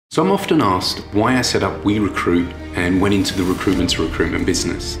So I'm often asked why I set up We Recruit and went into the recruitment to recruitment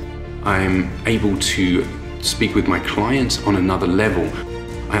business. I'm able to speak with my clients on another level.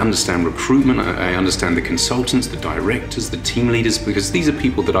 I understand recruitment, I understand the consultants, the directors, the team leaders, because these are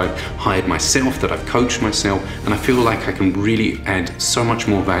people that I've hired myself, that I've coached myself, and I feel like I can really add so much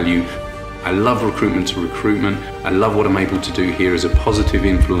more value. I love recruitment to recruitment. I love what I'm able to do here as a positive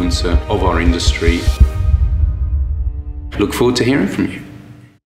influencer of our industry. Look forward to hearing from you.